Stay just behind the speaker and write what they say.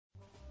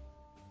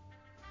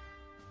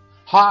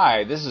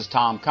Hi, this is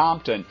Tom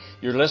Compton.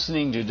 You're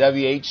listening to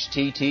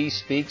WHTT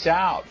Speaks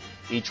Out.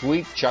 Each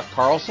week, Chuck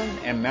Carlson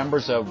and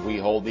members of We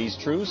Hold These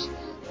Truths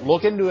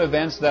look into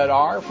events that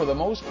are, for the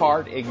most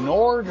part,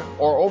 ignored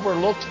or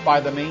overlooked by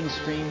the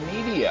mainstream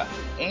media.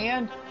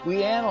 And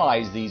we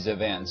analyze these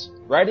events.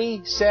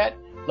 Ready, set,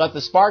 let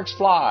the sparks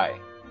fly.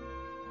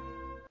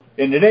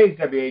 In today's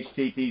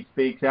WHTT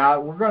Speaks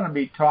Out, we're going to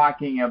be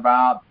talking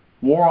about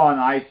war on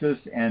ISIS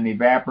and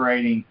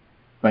evaporating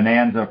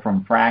bonanza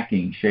from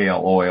fracking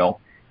shale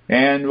oil.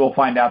 And we'll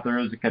find out there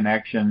is a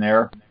connection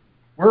there.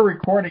 We're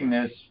recording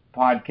this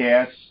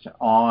podcast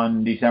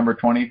on December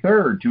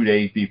 23rd, 2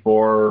 days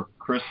before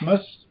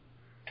Christmas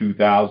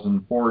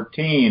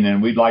 2014.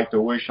 And we'd like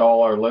to wish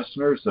all our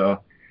listeners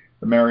a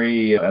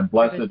Merry and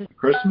Blessed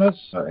Christmas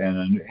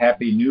and a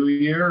Happy New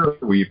Year.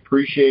 We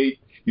appreciate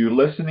you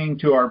listening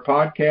to our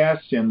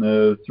podcast. In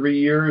the 3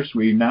 years,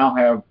 we now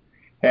have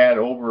had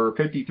over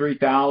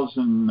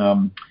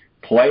 53,000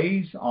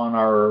 plays on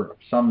our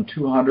some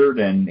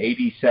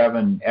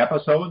 287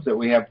 episodes that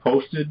we have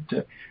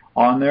posted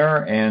on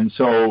there. And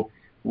so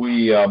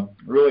we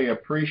really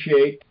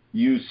appreciate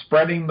you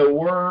spreading the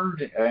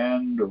word,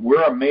 and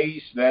we're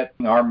amazed that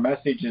our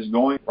message is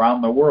going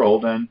around the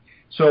world. And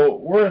so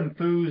we're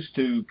enthused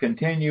to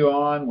continue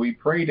on. We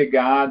pray to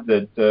God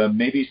that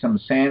maybe some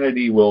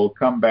sanity will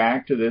come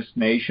back to this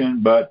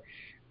nation, but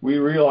we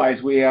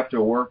realize we have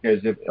to work as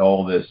if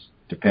all this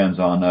depends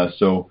on us.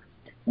 So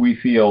we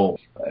feel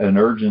an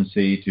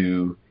urgency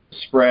to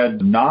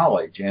spread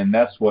knowledge, and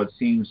that's what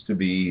seems to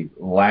be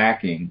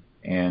lacking.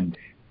 And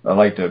I'd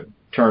like to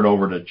turn it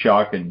over to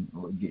Chuck and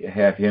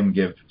have him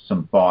give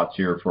some thoughts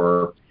here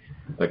for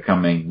the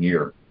coming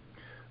year.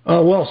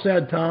 Well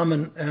said, Tom,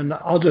 and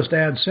I'll just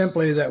add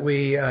simply that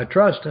we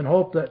trust and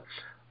hope that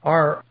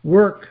our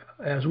work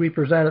as we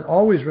present it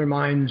always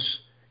reminds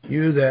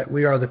you that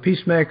we are the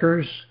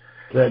peacemakers,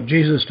 that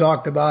Jesus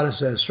talked about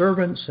us as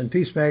servants and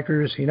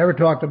peacemakers. He never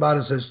talked about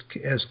us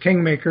as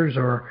kingmakers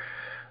or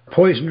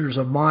poisoners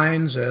of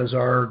minds, as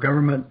our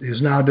government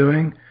is now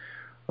doing,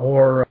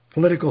 or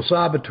political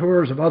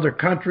saboteurs of other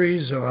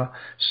countries,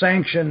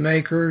 sanction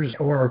makers,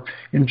 or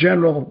in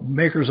general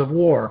makers of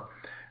war.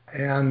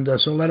 And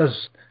so let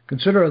us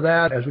consider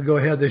that as we go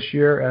ahead this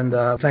year.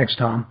 And thanks,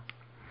 Tom.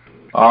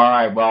 All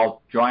right.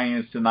 Well, joining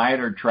us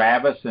tonight are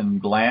Travis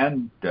and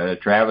Glenn.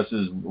 Travis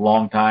is a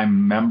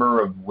longtime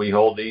member of We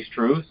Hold These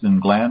Truths, and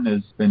Glenn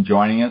has been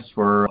joining us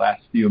for the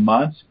last few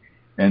months.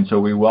 And so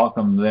we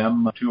welcome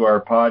them to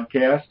our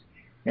podcast.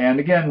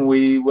 And again,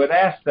 we would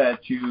ask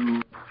that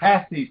you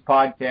pass these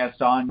podcasts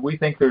on. We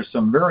think there's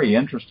some very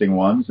interesting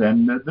ones.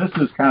 And this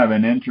is kind of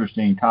an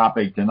interesting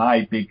topic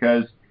tonight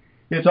because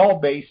it's all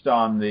based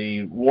on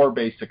the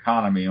war-based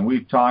economy. And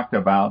we've talked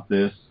about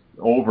this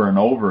over and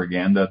over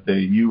again, that the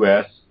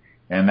U.S.,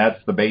 and that's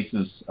the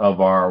basis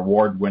of our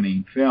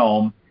award-winning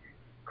film,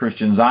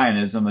 Christian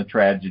Zionism, The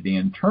Tragedy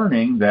and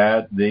Turning,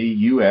 that the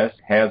U.S.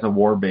 has a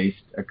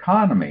war-based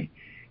economy.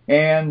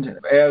 And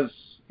as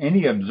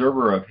any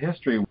observer of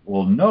history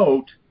will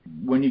note,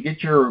 when you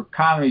get your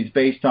economies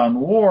based on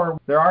war,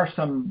 there are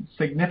some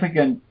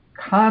significant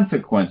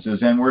consequences.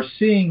 And we're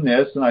seeing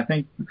this, and I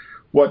think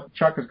what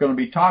Chuck is going to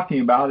be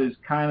talking about is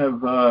kind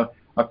of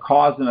a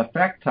cause and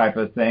effect type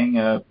of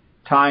thing,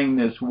 tying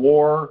this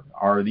war,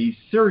 or these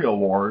serial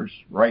wars.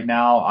 Right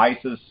now,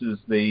 ISIS is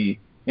the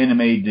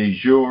enemy du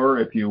jour,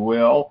 if you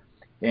will,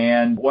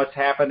 and what's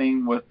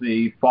happening with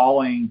the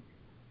falling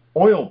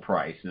oil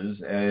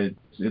prices.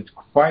 It's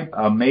quite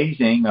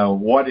amazing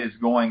what is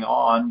going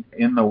on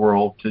in the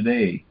world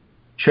today.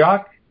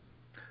 Chuck?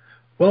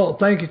 Well,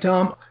 thank you,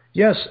 Tom.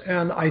 Yes,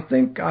 and I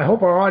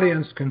hope our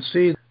audience can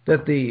see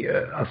that the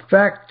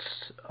effects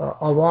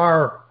of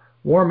our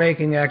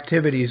war-making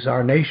activities,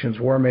 our nation's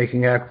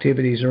war-making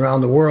activities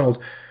around the world,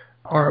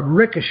 are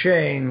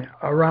ricocheting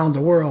around the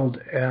world,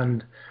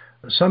 and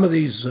some of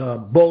these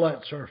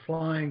bullets are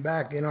flying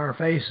back in our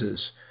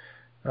faces.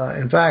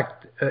 In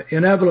fact,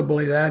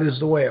 inevitably, that is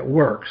the way it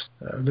works.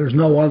 There's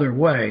no other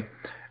way.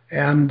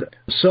 And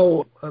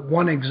so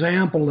one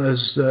example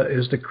is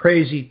the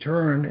crazy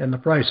turn in the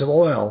price of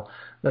oil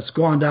that's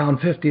gone down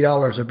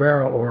 $50 a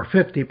barrel, or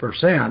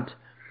 50%,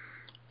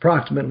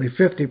 approximately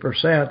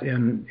 50%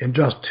 in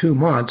just 2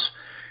 months,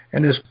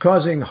 and is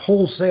causing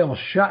wholesale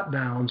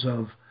shutdowns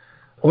of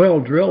oil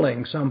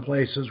drilling, some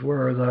places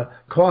where the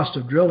cost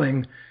of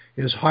drilling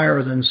is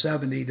higher than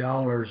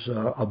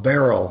 $70 a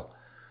barrel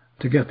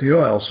to get the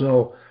oil.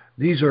 So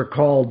these are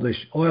called the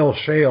oil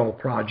shale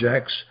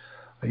projects.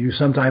 You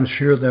sometimes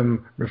hear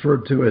them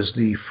referred to as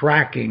the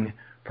fracking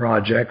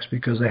projects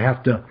because they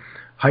have to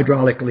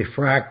hydraulically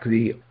frack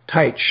the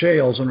tight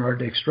shales in order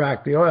to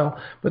extract the oil.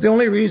 But the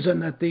only reason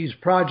that these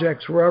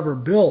projects were ever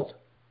built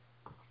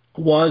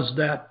was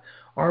that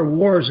our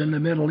wars in the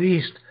Middle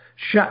East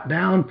shut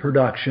down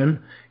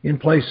production in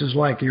places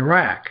like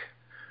Iraq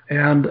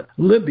and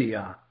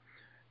Libya.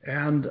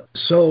 And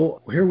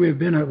so here we've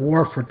been at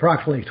war for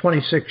approximately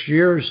 26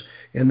 years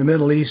in the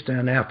Middle East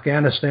and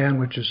Afghanistan,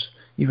 which is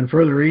even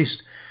further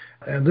east.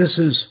 And this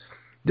has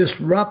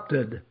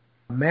disrupted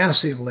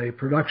massively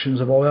productions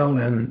of oil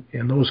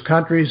in those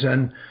countries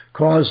and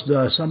caused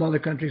some other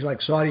countries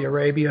like Saudi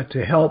Arabia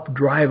to help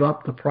drive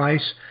up the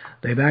price.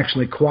 They've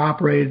actually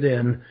cooperated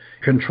in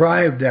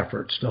contrived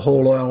efforts to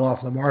hold oil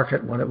off the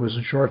market when it was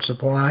in short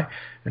supply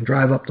and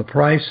drive up the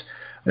price.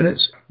 And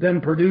it's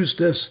then produced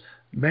this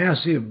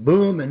massive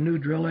boom in new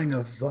drilling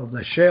of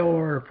the shale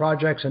oil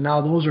projects, and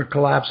now those are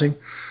collapsing.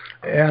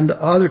 And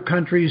other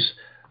countries,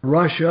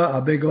 Russia,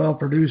 a big oil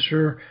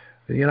producer,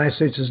 the United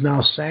States is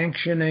now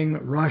sanctioning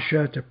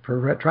Russia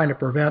trying to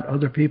prevent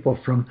other people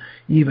from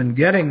even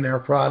getting their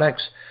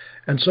products.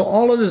 And so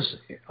all of this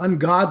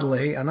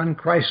ungodly and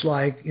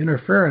unchristlike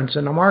interference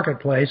in the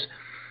marketplace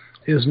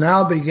is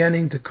now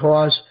beginning to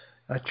cause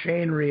a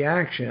chain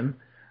reaction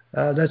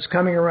that's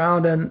coming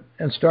around and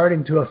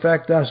starting to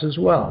affect us as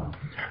well.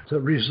 The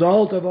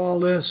result of all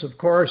this, of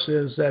course,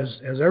 is,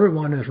 as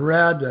everyone has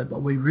read,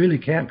 but we really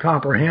can't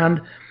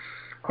comprehend,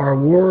 our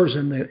wars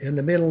in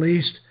the Middle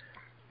East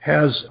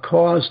has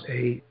caused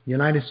a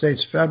United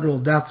States federal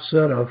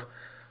deficit of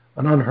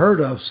an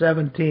unheard of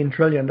 $17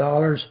 trillion.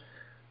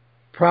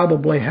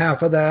 Probably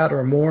half of that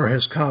or more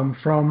has come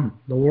from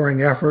the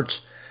warring efforts.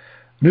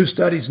 New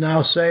studies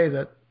now say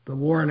that the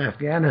war in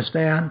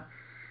Afghanistan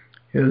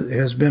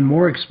has been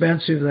more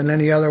expensive than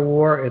any other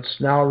war. It's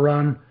now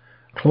run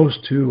close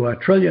to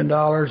 $1 trillion,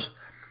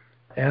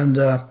 and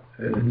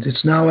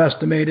it's now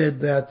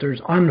estimated that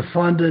there's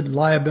unfunded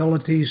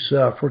liabilities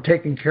for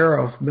taking care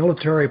of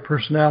military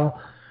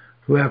personnel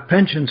who have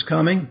pensions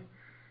coming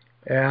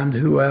and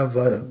who have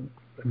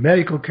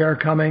medical care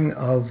coming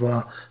of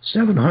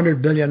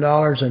 $700 billion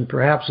and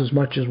perhaps as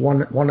much as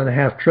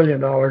 $1.5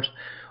 trillion.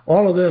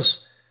 All of this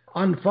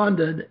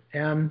unfunded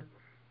and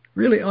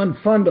really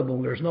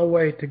unfundable. There's no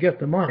way to get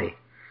the money.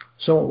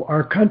 So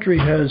our country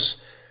has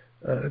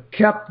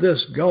kept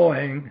this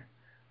going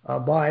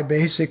by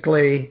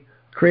basically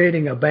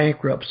creating a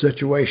bankrupt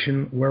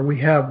situation where we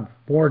have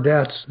more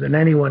debts than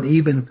anyone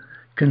even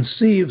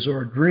conceives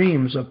or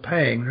dreams of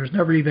paying. There's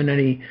never even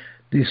any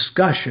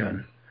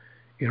discussion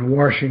in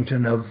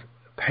Washington of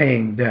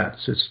paying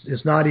debts.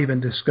 It's not even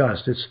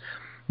discussed. It's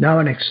now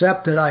an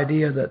accepted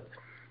idea that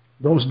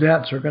those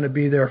debts are going to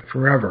be there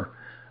forever.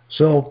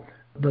 So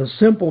the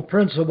simple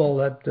principle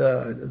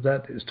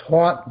that is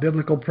taught,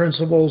 biblical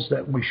principles,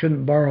 that we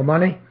shouldn't borrow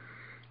money,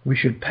 we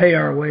should pay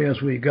our way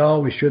as we go,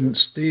 we shouldn't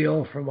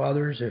steal from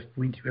others. If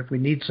we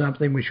need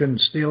something, we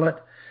shouldn't steal it.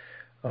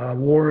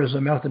 War is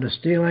a method of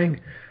stealing.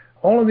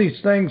 All of these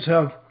things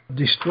have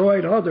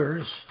destroyed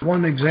others.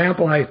 One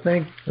example I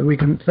think that we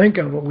can think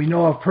of, what we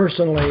know of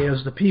personally,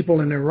 is the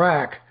people in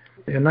Iraq.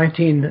 In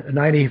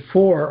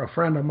 1994, a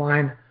friend of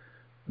mine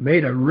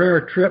made a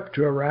rare trip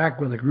to Iraq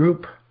with a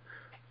group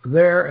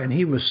there, and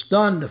he was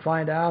stunned to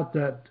find out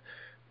that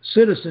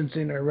citizens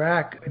in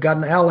Iraq got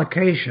an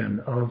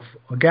allocation of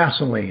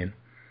gasoline.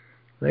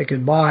 They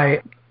could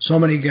buy so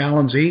many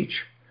gallons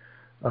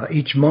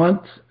each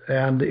month,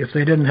 and if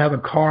they didn't have a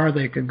car,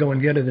 they could go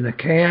and get it in a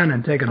can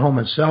and take it home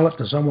and sell it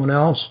to someone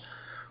else,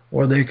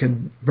 or they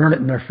could burn it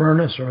in their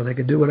furnace, or they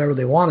could do whatever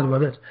they wanted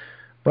with it.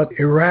 But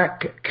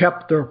Iraq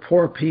kept their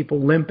poor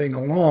people limping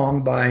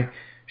along by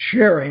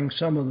sharing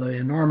some of the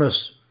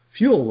enormous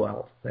fuel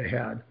wealth they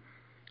had.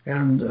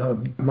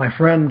 And my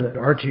friend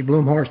Archie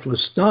Blumhorst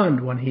was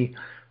stunned when he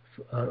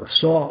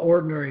saw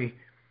ordinary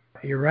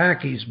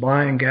Iraqis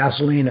buying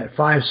gasoline at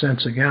 5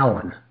 cents a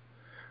gallon,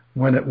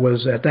 when it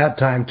was at that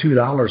time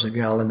 $2 a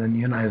gallon in the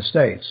United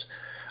States.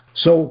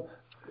 So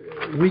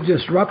we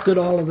disrupted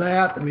all of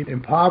that. We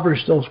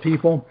impoverished those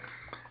people.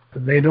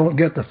 They don't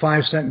get the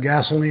 5-cent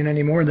gasoline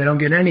anymore. They don't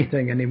get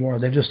anything anymore.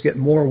 They just get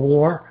more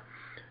war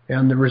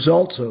and the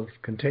results of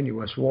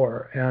continuous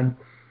war. And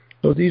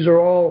so these are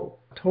all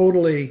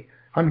totally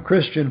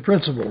unchristian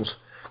principles.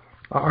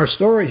 Our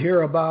story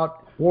here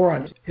about war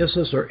on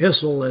ISIS, or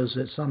ISIL as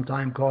it's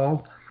sometimes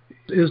called,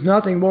 is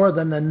nothing more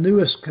than the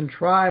newest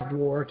contrived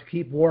war to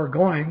keep war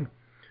going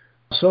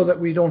so that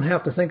we don't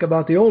have to think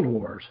about the old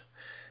wars.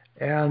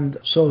 And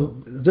so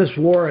this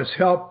war has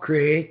helped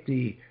create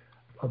the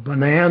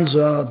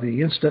bonanza,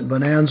 the instant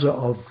bonanza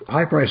of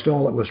high-priced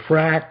oil that was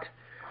fracked,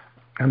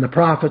 and the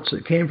profits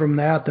that came from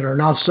that are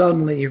now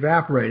suddenly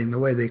evaporating the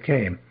way they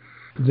came.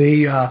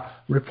 The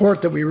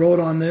report that we wrote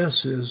on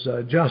this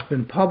has just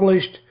been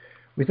published.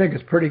 We think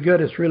it's pretty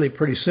good. It's really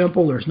pretty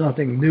simple. There's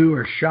nothing new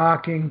or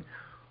shocking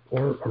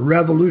or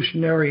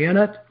revolutionary in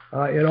it.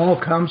 It all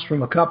comes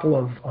from a couple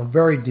of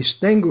very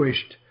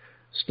distinguished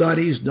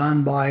studies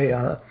done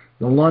by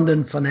the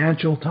London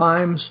Financial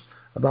Times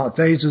about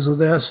phases of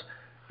this.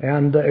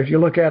 And if you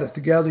look at it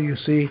together, you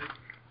see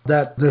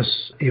that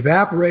this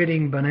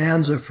evaporating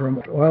bonanza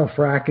from oil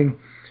fracking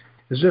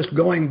is just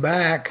going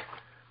back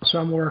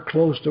somewhere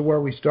close to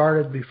where we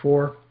started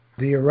before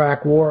the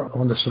Iraq War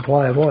on the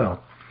supply of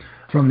oil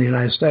from the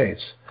United States.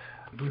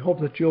 We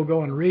hope that you'll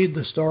go and read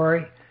the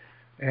story,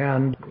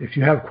 and if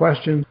you have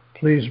questions,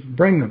 please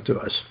bring them to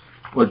us.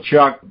 Well,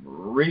 Chuck,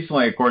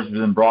 recently, of course, it's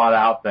been brought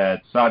out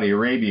that Saudi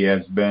Arabia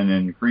has been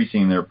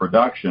increasing their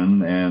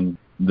production, and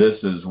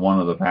this is one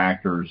of the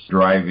factors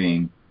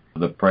driving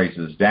the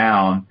prices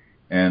down.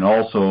 and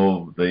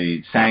also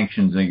the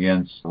sanctions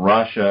against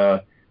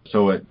Russia.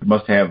 So it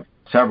must have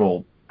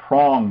several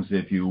prongs,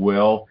 if you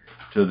will,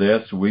 to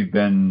this. We've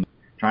been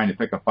trying to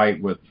pick a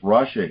fight with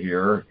Russia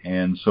here,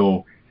 and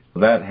so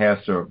that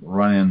has to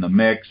run in the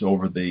mix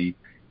over the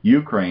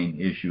Ukraine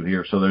issue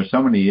here. So there's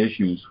so many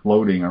issues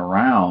floating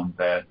around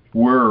that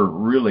we're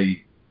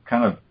really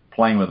kind of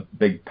playing with a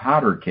big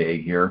powder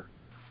keg here.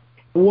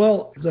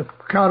 Well, the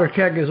powder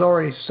keg is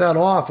already set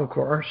off, of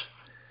course,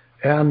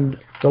 and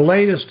the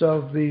latest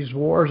of these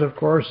wars, of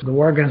course, the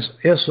war against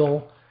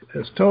ISIL,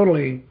 is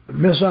totally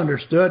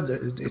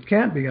misunderstood. It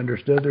can't be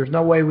understood. There's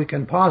no way we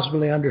can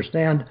possibly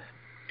understand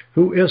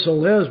who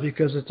ISIL is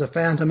because it's a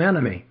phantom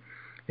enemy.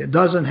 It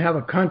doesn't have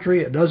a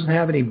country. It doesn't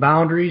have any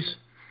boundaries.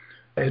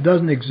 It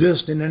doesn't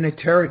exist in any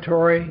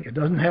territory. It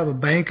doesn't have a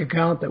bank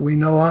account that we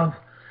know of.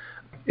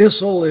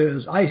 ISIL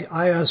is,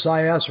 ISIS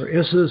or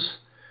ISIS,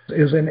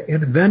 is an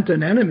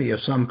invented enemy of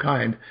some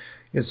kind.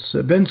 It's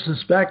been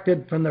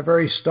suspected from the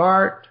very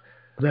start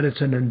that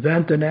it's an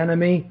invented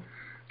enemy.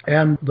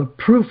 And the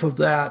proof of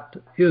that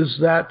is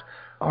that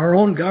our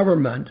own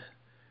government,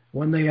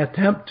 when they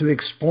attempt to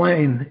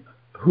explain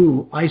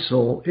who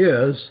ISIL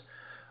is,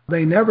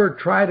 they never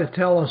try to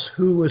tell us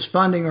who is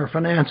funding or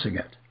financing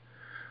it.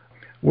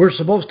 We're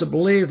supposed to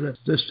believe that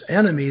this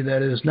enemy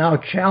that is now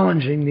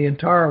challenging the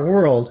entire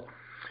world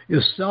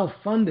is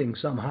self-funding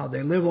somehow.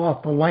 They live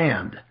off the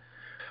land.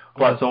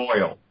 Plus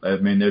oil. I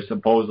mean, they're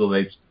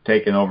supposedly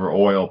taken over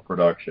oil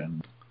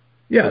production.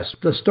 Yes,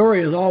 the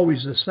story is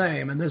always the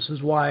same, and this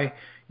is why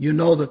you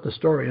know that the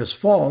story is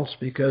false,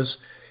 because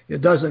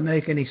it doesn't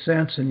make any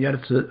sense, and yet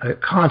it's a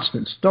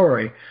constant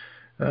story.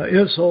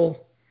 ISIL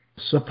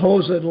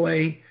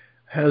supposedly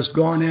has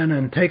gone in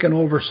and taken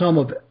over some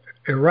of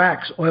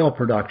Iraq's oil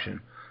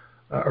production.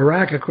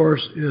 Iraq, of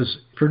course, is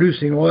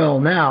producing oil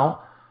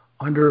now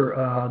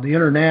under the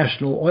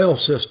international oil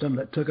system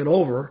that took it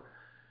over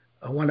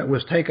when it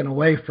was taken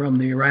away from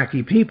the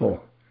Iraqi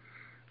people.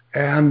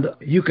 And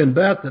you can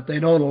bet that they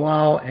don't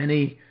allow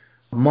any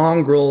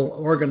mongrel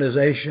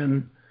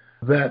organization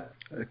that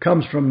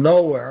comes from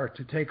nowhere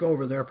to take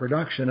over their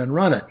production and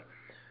run it.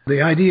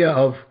 The idea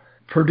of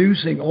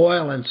producing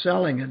oil and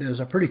selling it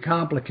is a pretty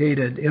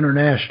complicated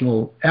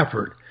international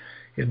effort.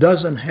 It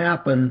doesn't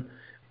happen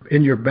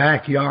in your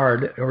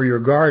backyard or your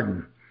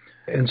garden.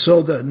 And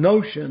so the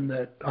notion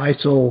that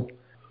ISIL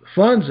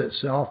funds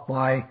itself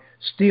by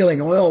stealing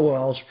oil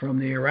wells from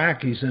the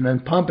Iraqis and then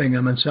pumping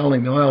them and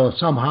selling the oil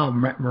somehow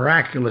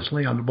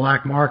miraculously on the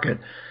black market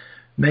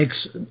makes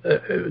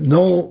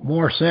no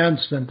more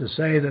sense than to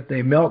say that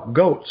they milk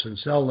goats and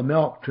sell the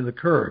milk to the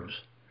Kurds.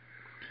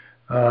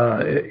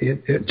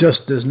 It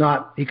just is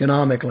not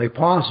economically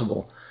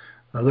possible.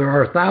 There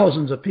are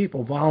thousands of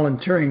people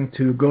volunteering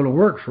to go to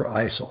work for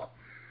ISIL.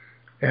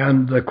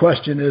 And the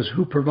question is,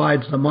 who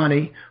provides the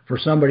money for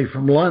somebody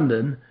from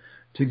London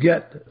to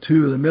get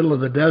to the middle of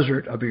the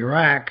desert of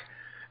Iraq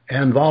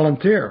and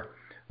volunteer?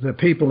 The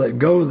people that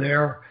go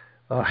there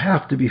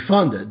have to be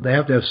funded. They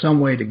have to have some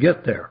way to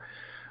get there.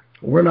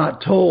 We're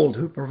not told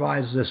who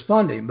provides this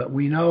funding, but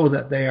we know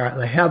that they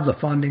have the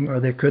funding or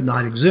they could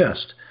not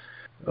exist.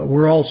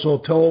 We're also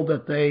told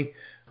that they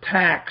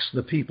tax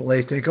the people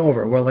they take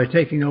over. Well, they're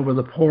taking over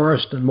the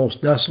poorest and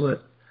most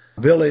desolate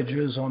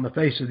villages on the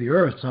face of the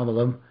earth, some of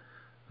them,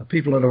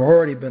 people that have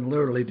already been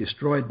literally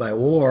destroyed by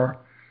war,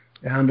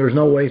 and there's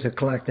no way to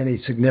collect any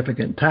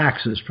significant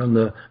taxes from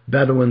the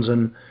Bedouins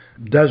and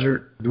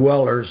desert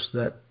dwellers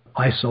that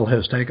ISIL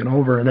has taken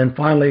over. And then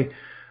finally,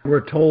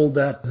 we're told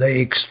that they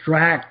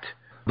extract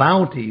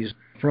bounties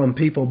from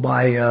people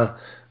by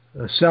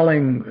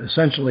selling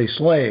essentially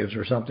slaves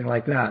or something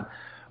like that.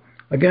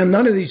 Again,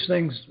 none of these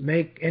things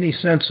make any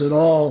sense at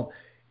all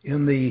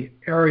in the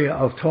area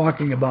of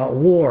talking about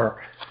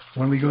war.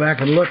 When we go back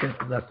and look at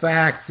the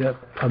fact that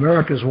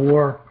America's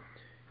war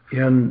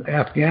in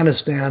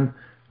Afghanistan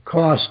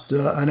cost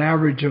an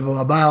average of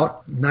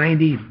about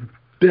 $90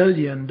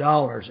 billion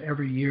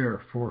every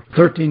year for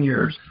 13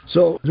 years.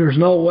 So there's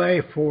no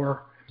way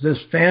for this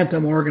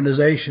phantom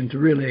organization to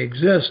really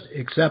exist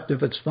except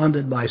if it's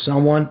funded by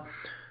someone.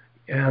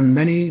 And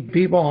many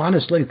people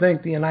honestly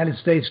think the United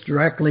States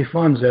directly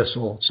funds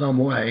ISIL some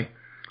way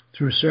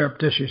through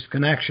surreptitious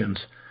connections.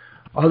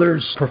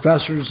 Others,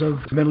 professors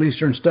of Middle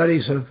Eastern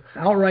studies, have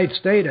outright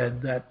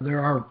stated that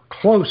there are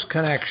close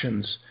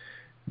connections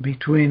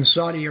between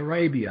Saudi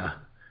Arabia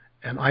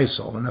and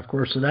ISIL. And of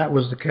course, if that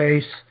was the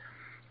case,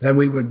 then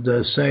we would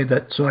say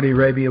that Saudi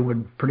Arabia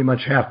would pretty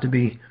much have to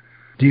be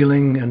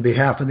dealing on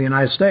behalf of the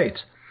United States.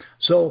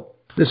 So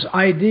this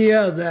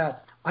idea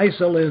that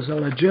ISIL is a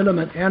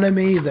legitimate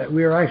enemy that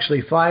we are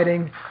actually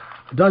fighting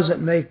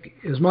doesn't make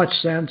as much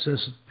sense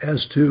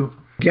as to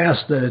guess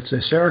that it's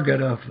a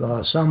surrogate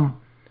of some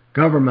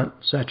government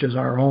such as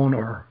our own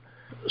or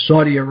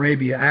Saudi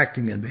Arabia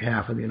acting in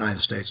behalf of the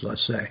United States,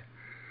 let's say.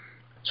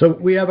 So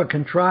we have a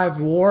contrived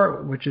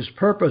war, which its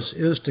purpose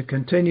is to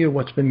continue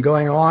what's been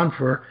going on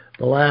for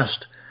the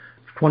last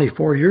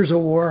 24 years of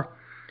war.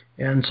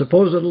 And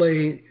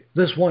supposedly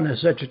this one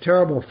is such a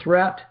terrible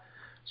threat,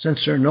 since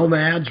they're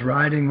nomads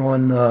riding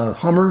on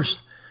Hummers,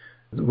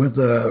 with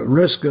the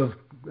risk of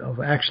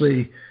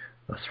actually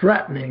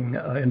threatening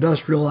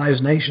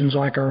industrialized nations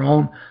like our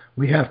own,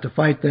 we have to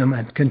fight them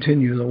and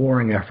continue the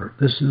warring effort.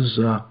 This is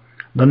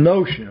the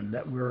notion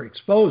that we're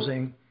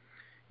exposing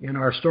in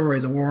our story,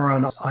 the war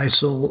on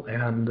ISIL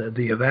and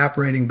the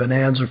evaporating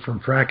bonanza from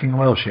fracking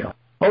oil shale.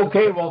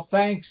 Okay, well,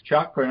 thanks,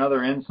 Chuck, for another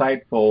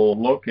insightful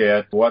look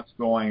at what's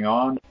going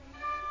on.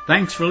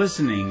 Thanks for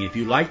listening. If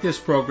you like this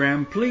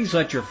program, please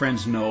let your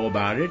friends know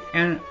about it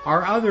and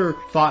our other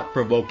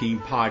thought-provoking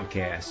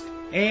podcast.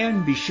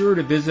 And be sure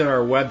to visit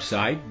our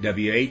website,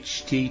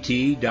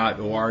 whtt.org,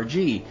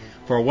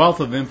 for a wealth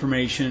of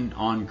information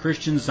on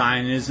Christian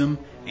Zionism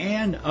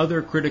and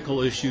other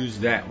critical issues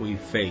that we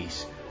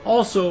face.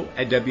 Also,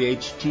 at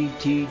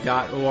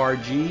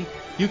whtt.org,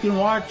 you can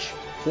watch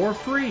for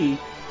free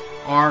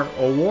our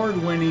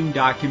award-winning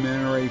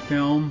documentary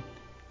film,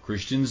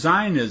 Christian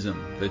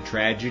Zionism, The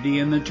Tragedy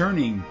and the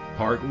Turning,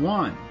 Part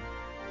 1.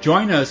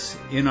 Join us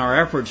in our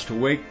efforts to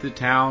wake the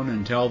town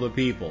and tell the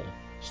people.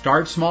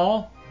 Start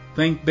small,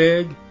 think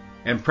big,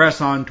 and press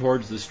on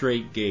towards the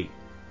straight gate.